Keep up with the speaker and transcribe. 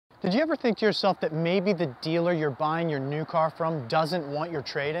Did you ever think to yourself that maybe the dealer you're buying your new car from doesn't want your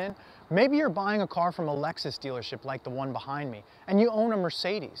trade-in? Maybe you're buying a car from a Lexus dealership like the one behind me, and you own a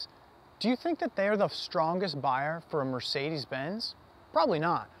Mercedes. Do you think that they're the strongest buyer for a Mercedes-Benz? Probably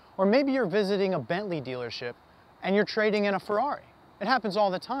not. Or maybe you're visiting a Bentley dealership and you're trading in a Ferrari. It happens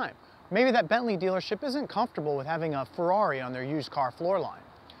all the time. Maybe that Bentley dealership isn't comfortable with having a Ferrari on their used car floor line.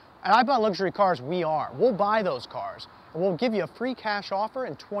 At I Buy Luxury Cars, we are. We'll buy those cars, and we'll give you a free cash offer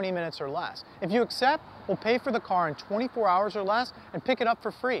in 20 minutes or less. If you accept, we'll pay for the car in 24 hours or less and pick it up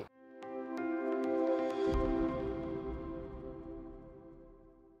for free.